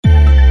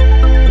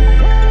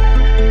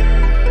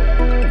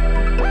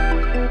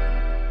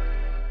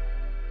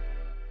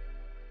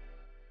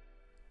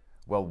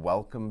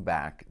welcome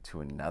back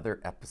to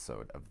another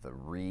episode of the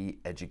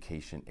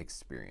Re-Education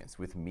Experience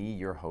with me,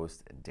 your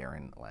host,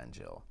 Darren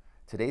Langille.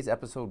 Today's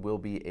episode will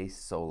be a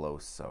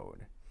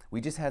solo-sode. We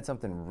just had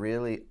something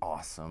really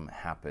awesome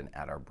happen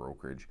at our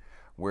brokerage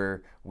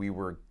where we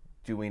were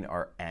doing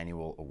our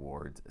annual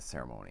awards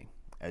ceremony.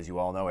 As you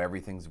all know,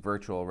 everything's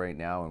virtual right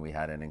now, and we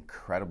had an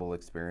incredible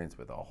experience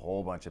with a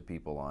whole bunch of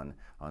people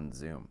on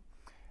Zoom.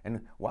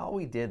 And while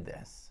we did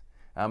this,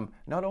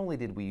 not only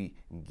did we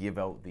give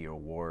out the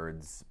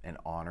awards and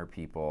honor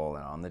people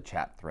and on the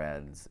chat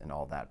threads and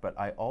all that, but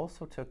I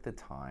also took the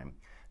time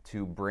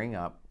to bring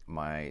up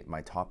my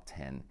top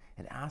 10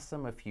 and ask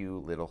them a few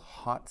little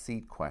hot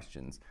seat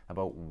questions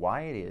about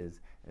why it is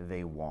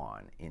they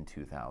won in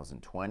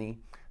 2020,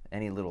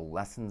 any little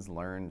lessons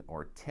learned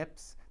or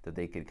tips that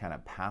they could kind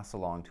of pass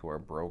along to our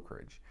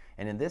brokerage.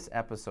 And in this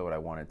episode, I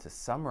wanted to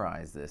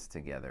summarize this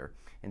together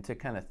into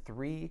kind of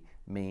three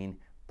main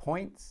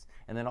points,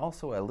 and then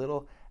also a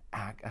little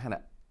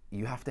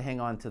you have to hang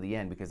on to the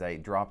end because I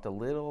dropped a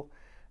little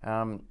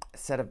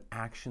set of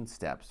action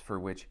steps for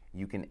which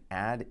you can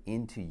add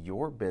into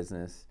your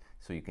business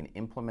so you can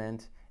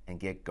implement and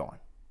get going.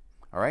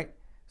 All right,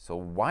 so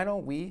why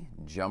don't we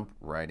jump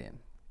right in?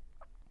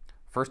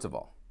 First of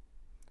all,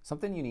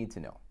 something you need to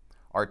know.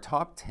 Our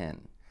top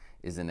 10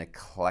 is an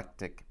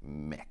eclectic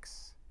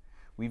mix.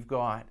 We've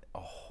got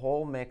a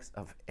whole mix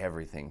of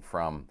everything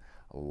from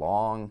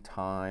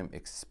long-time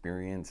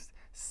experienced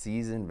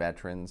seasoned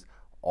veterans,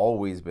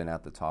 always been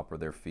at the top of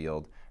their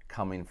field,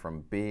 coming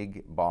from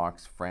big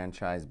box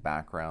franchise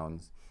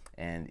backgrounds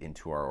and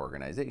into our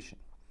organization.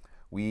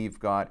 We've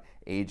got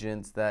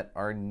agents that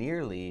are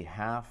nearly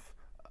half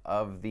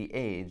of the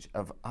age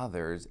of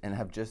others and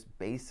have just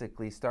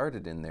basically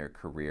started in their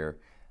career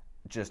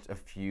just a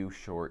few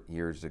short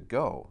years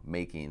ago,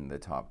 making the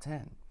top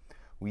 10.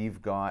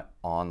 We've got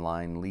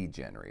online lead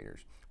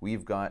generators.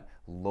 We've got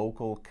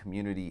local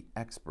community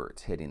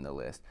experts hitting the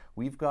list.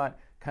 We've got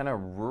kind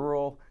of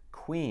rural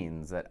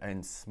queens that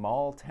in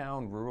small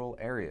town rural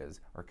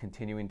areas are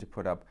continuing to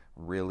put up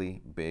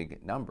really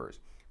big numbers.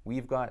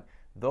 We've got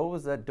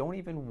those that don't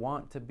even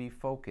want to be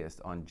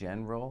focused on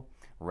general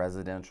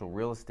residential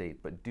real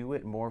estate, but do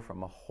it more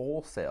from a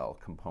wholesale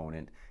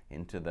component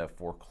into the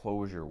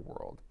foreclosure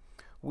world.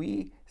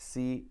 We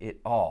see it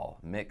all,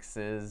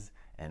 mixes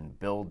and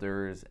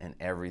builders and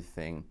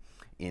everything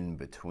in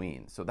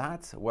between. So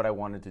that's what I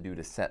wanted to do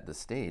to set the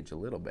stage a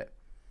little bit.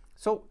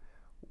 So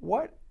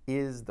what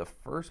is the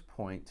first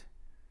point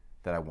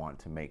that I want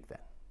to make then?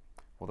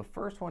 Well, the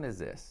first one is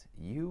this: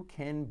 you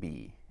can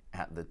be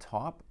at the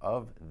top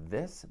of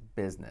this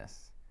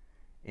business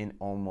in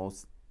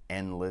almost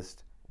endless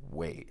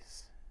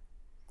ways.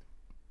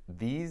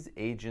 These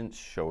agents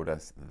showed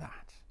us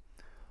that.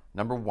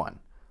 Number one,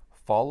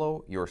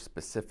 follow your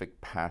specific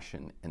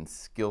passion and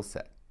skill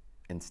set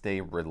and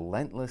stay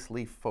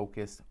relentlessly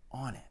focused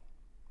on it.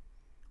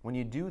 When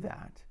you do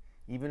that,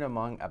 even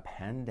among a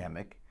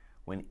pandemic,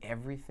 when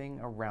everything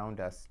around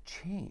us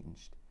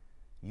changed,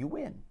 you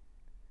win.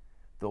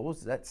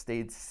 Those that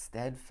stayed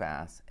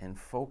steadfast and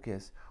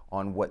focused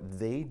on what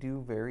they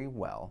do very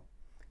well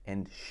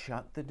and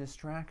shut the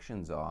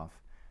distractions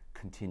off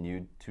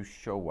continued to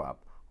show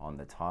up on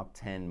the top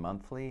 10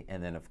 monthly,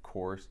 and then of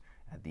course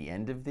at the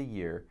end of the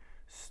year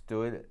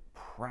stood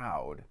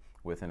proud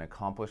with an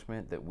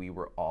accomplishment that we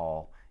were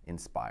all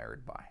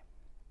inspired by.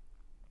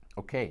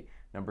 Okay,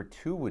 number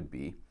two would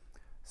be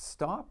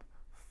stop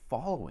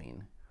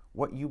following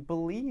what you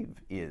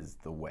believe is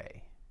the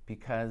way,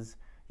 because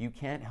you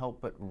can't help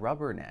but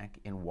rubberneck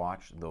and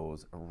watch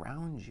those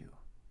around you.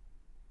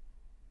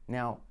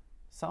 Now,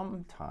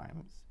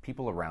 sometimes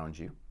people around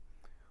you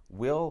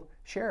will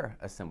share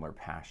a similar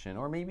passion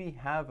or maybe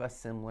have a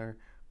similar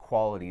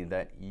quality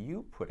that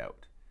you put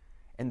out.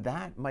 And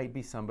that might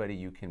be somebody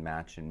you can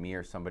match in me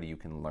or somebody you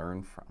can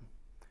learn from.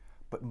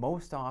 But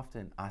most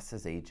often, us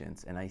as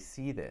agents, and I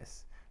see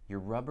this, you're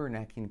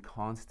rubbernecking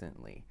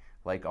constantly,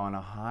 like on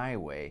a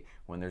highway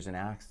when there's an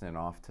accident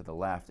off to the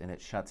left and it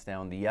shuts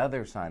down the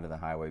other side of the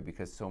highway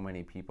because so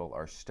many people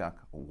are stuck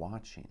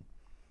watching.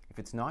 If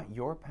it's not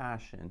your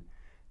passion,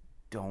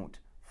 don't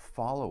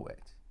follow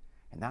it.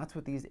 And that's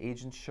what these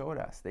agents showed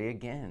us. They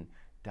again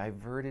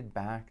diverted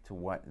back to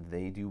what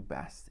they do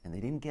best, and they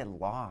didn't get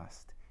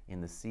lost in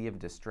the sea of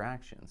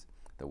distractions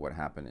that what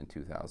happened in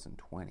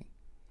 2020.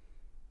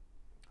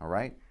 All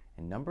right,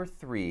 and number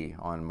three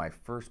on my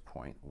first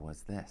point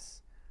was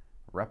this: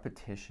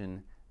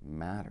 repetition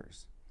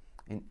matters.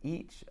 In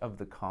each of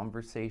the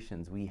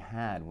conversations we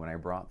had when I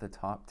brought the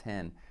top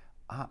 10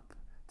 up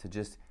to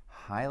just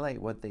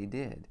highlight what they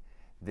did,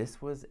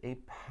 this was a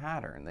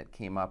pattern that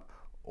came up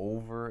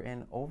over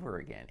and over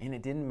again. And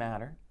it didn't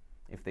matter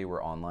if they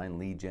were online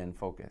lead gen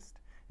focused,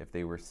 if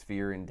they were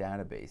sphere and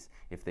database,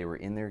 if they were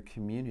in their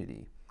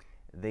community.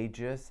 They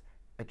just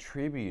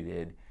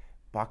attributed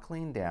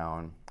buckling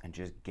down and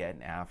just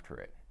getting after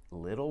it.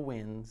 Little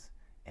wins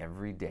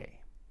every day,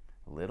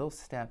 little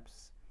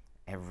steps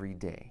every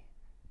day,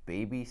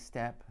 baby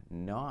step,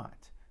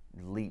 not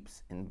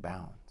leaps and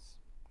bounds.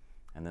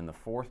 And then the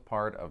fourth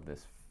part of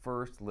this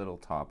first little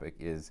topic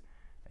is,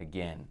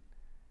 Again,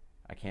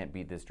 I can't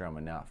beat this drum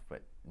enough,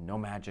 but no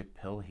magic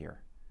pill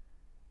here.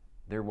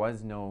 There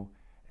was no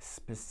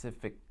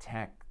specific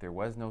tech, there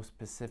was no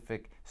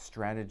specific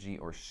strategy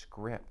or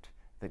script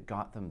that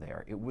got them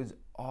there. It was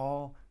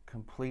all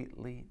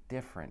completely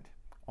different,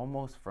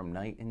 almost from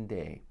night and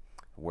day,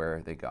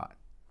 where they got.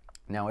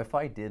 Now, if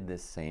I did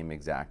this same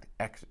exact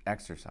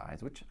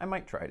exercise, which I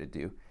might try to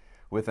do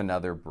with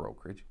another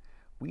brokerage,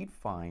 we'd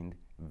find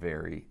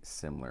very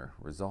similar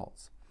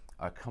results.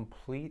 A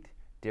complete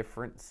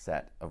different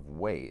set of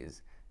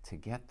ways to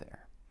get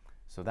there.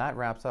 So that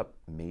wraps up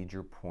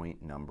major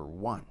point number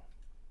 1.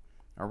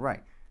 All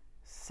right,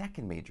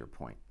 second major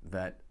point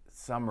that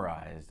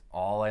summarized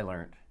all I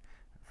learned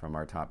from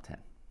our top 10.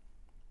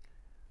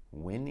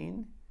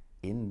 Winning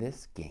in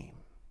this game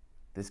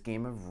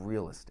of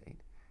real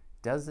estate,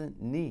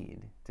 doesn't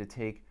need to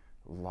take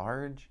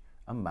large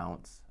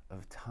amounts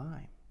of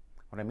time.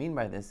 What I mean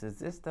by this is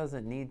this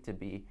doesn't need to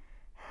be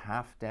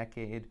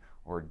half-decade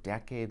or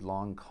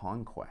decade-long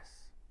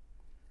conquests.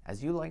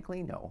 As you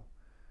likely know,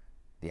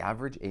 the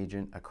average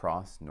agent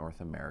across North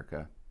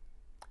America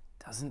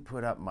doesn't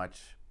put up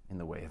much in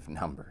the way of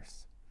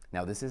numbers.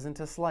 Now, this isn't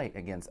a slight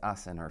against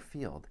us and our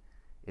field.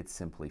 It's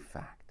simply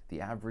fact.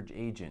 The average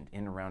agent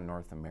in around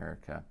North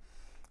America,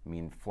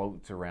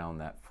 floats around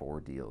that 4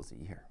 deals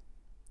a year.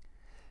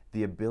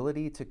 The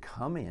ability to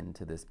come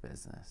into this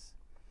business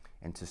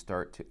and to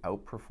start to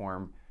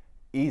outperform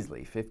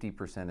easily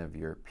 50% of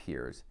your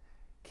peers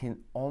can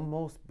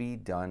almost be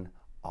done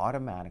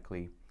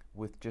automatically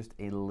with just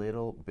a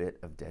little bit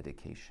of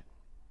dedication.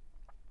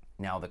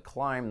 Now,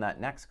 that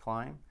next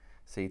climb,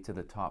 say to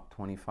the top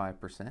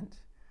 25%,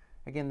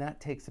 again, that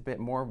takes a bit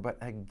more, but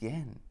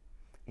again,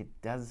 it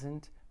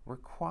doesn't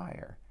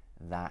require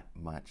that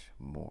much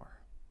more.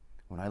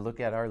 When I look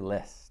at our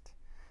list,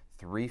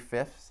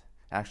 3/5,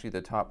 actually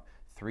the top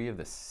 3 of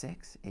the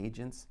 6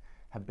 agents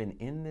have been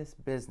in this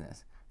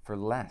business for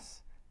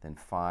less than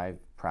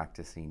 5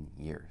 practicing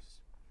years.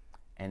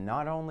 And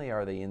not only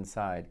are they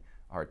inside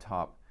our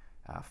top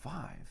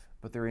 5,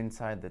 but they're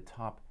inside the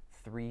top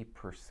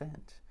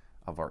 3%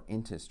 of our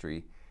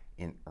industry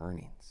in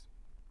earnings.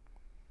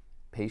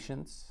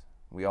 Patience,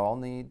 we all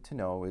need to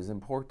know, is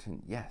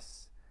important,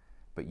 yes,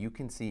 but you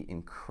can see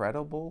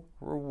incredible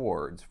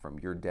rewards from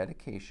your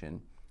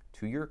dedication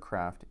to your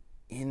craft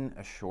in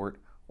a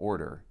short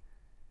order.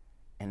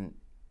 And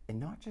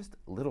not just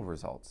little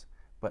results,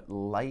 but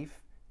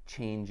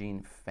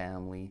life-changing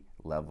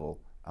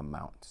family-level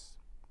amounts.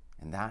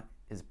 And that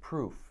is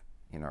proof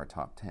in our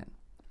top 10.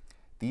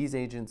 These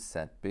agents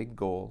set big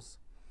goals,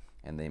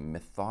 and they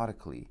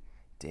methodically,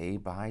 day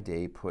by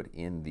day, put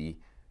in the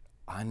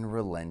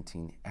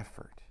unrelenting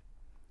effort.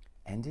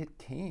 And it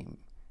came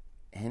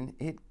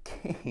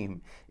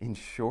in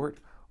short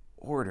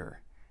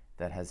order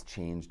that has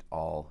changed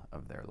all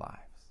of their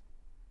lives.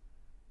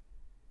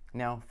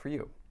 Now, for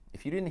you,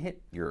 if you didn't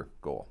hit your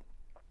goal,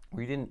 or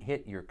you didn't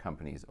hit your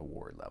company's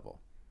award level,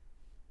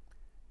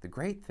 the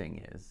great thing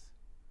is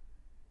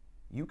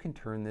you can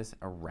turn this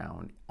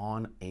around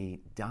on a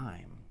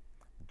dime,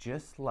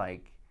 just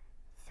like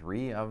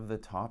 3 of the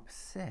top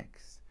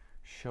 6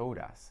 showed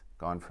us,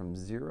 gone from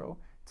 0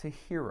 to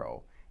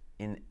hero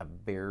in a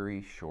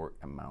very short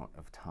amount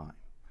of time.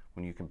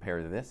 When you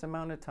compare this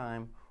amount of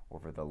time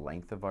over the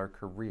length of our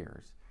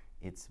careers,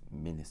 it's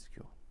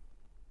minuscule.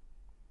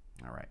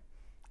 All right,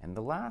 and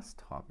the last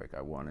topic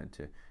I wanted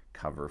to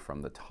cover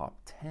from the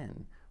top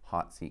 10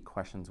 hot seat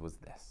questions was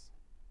this.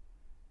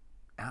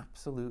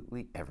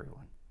 Absolutely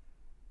everyone,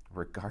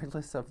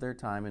 regardless of their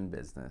time in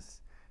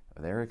business,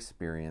 their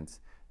experience,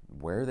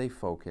 where they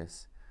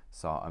focus,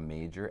 saw a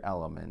major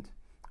element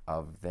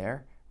of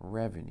their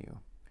revenue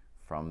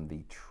from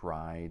the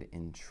tried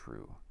and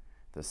true,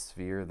 the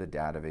sphere, the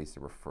database, the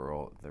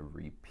referral, the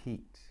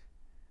repeat.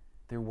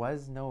 There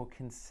was no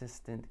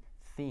consistent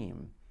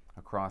theme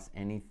across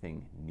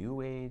anything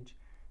new age,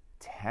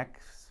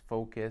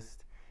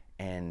 tech-focused,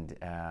 and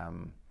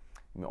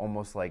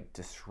almost like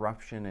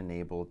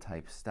disruption-enabled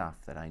type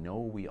stuff that I know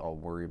we all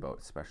worry about,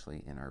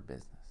 especially in our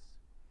business.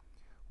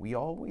 We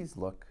always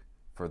look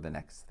for the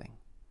next thing.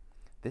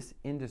 This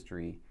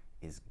industry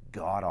is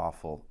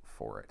god-awful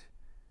for it.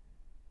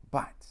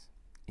 But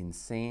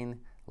insane,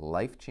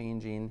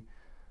 life-changing,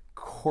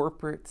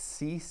 corporate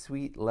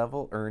C-suite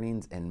level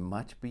earnings and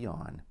much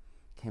beyond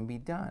can be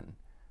done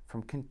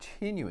from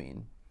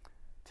continuing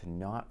to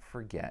not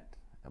forget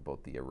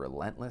about the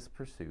relentless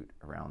pursuit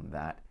around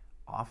that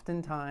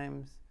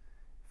oftentimes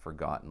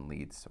forgotten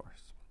lead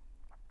source.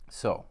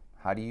 So,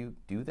 how do you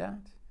do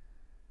that?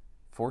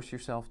 Force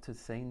yourself to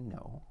say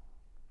no.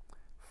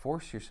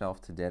 Force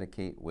yourself to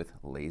dedicate with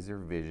laser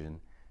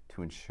vision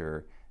to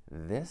ensure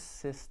this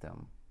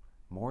system,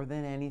 more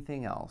than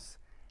anything else,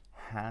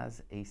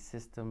 has a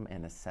system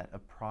and a set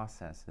of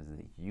processes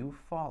that you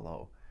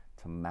follow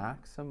to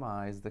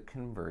maximize the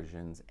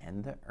conversions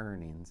and the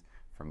earnings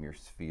from your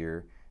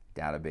sphere,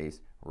 database,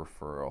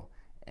 referral,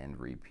 and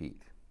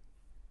repeat.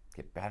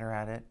 Get better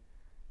at it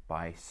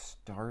by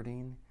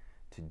starting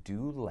to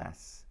do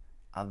less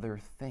other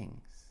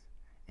things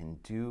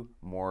and do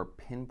more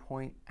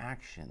pinpoint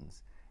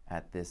actions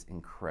at this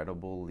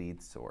incredible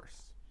lead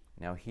source.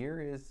 Now here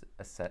is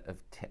a set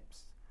of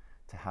tips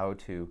to how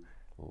to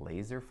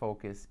laser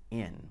focus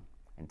in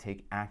and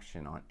take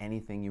action on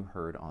anything you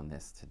heard on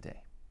this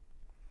today.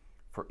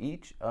 For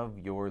each of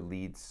your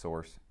lead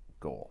source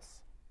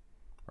goals,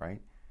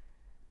 right,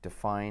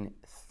 define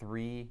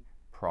 3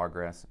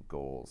 progress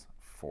goals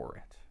for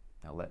it.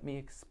 Now let me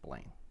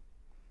explain.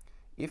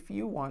 If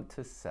you want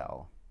to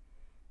sell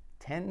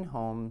 10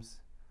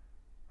 homes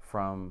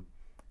from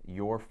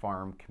your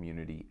farm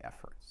community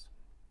efforts,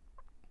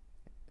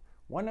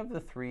 one of the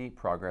 3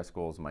 progress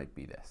goals might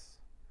be this: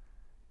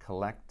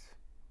 collect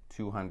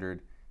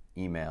 200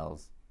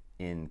 emails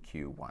in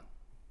Q1.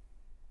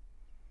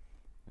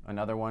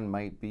 Another one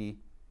might be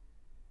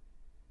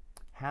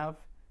have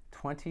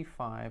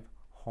 25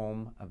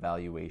 home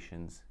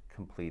evaluations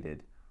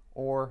completed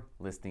or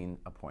listing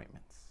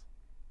appointments.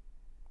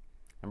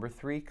 Number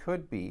 3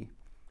 could be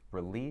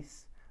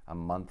release a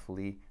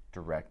monthly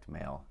direct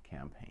mail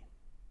campaign.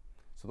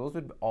 So those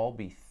would all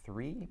be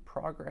 3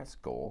 progress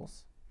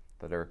goals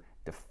that are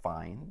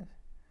defined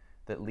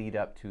that lead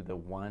up to the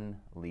 1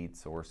 lead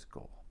source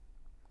goal.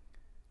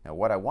 Now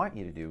what I want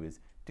you to do is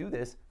do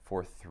this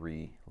for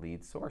 3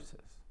 lead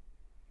sources.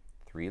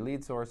 3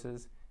 lead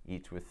sources,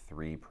 each with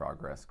 3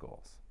 progress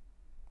goals.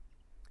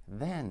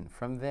 Then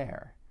from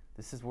there,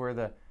 this is where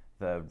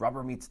the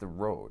rubber meets the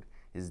road,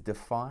 is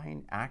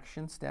define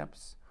action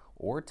steps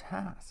or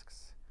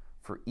tasks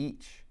for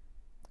each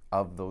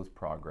of those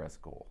progress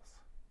goals.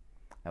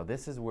 Now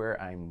this is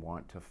where I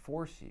want to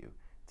force you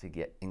to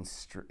get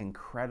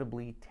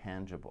incredibly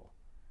tangible.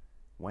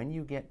 When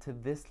you get to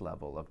this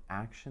level of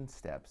action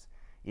steps,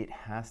 it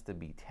has to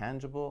be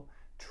tangible,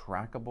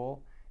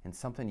 trackable, and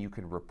something you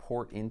can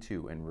report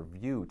into and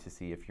review to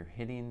see if you're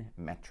hitting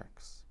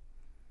metrics.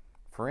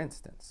 For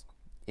instance,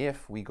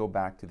 if we go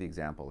back to the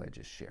example I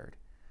just shared,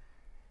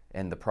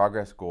 and the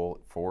progress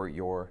goal for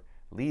your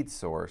lead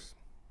source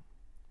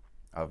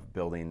of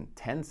building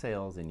 10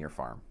 sales in your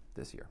farm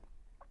this year,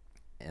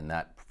 and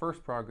that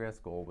first progress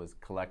goal was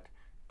collect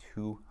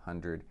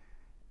 200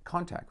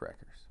 contact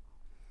records.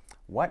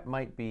 What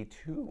might be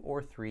 2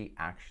 or 3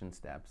 action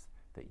steps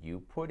that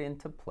you put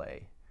into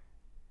play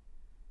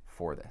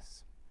for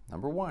this?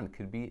 Number 1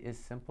 could be as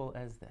simple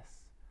as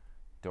this: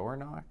 door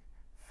knock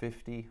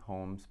 50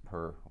 homes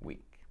per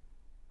week.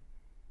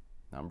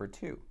 Number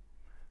 2,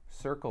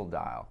 circle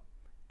dial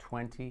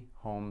 20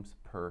 homes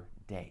per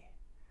day.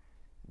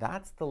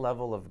 That's the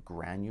level of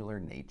granular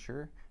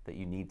nature that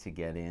you need to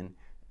get in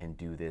and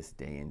do this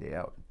day in, day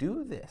out.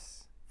 Do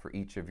this for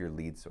each of your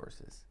lead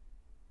sources.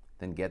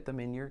 Then get them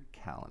in your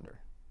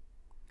calendar.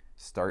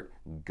 Start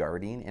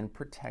guarding and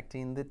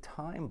protecting the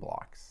time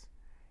blocks,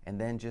 and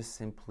then just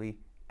simply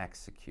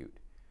execute.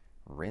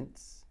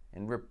 Rinse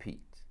and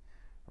repeat.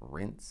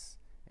 Rinse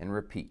and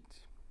repeat.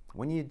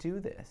 When you do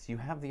this, you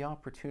have the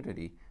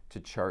opportunity to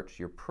chart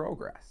your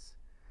progress.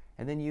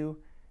 And then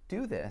you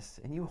do this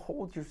and you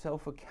hold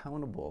yourself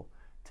accountable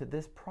to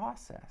this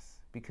process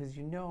because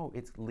you know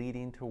it's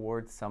leading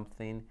towards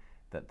something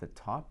that the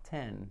top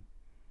 10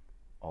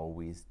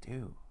 always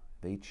do.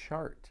 They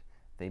chart,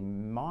 they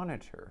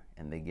monitor,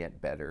 and they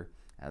get better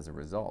as a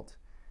result.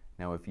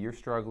 Now, if you're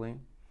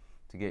struggling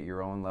to get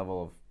your own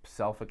level of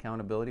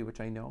self-accountability,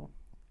 which I know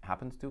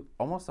happens to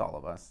almost all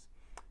of us,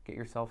 get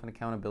yourself an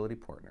accountability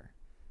partner,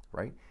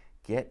 right?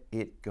 Get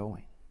it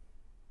going.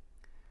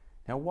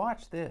 Now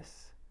watch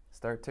this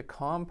start to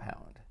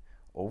compound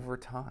over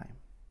time,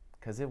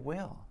 because it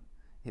will.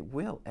 It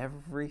will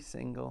every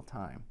single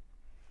time.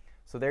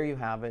 So there you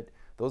have it.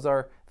 Those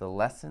are the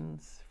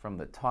lessons from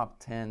the top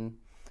 10.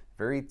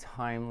 Very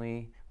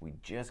timely. We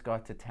just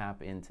got to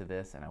tap into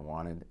this and I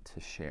wanted to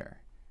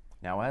share.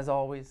 Now, as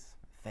always,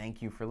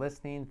 thank you for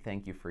listening.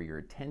 Thank you for your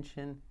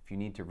attention. If you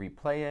need to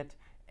replay it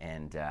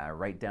and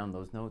write down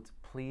those notes,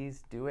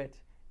 please do it.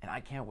 And I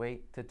can't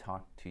wait to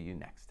talk to you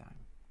next time.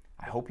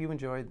 I hope you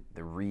enjoyed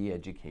the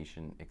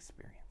re-education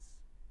experience.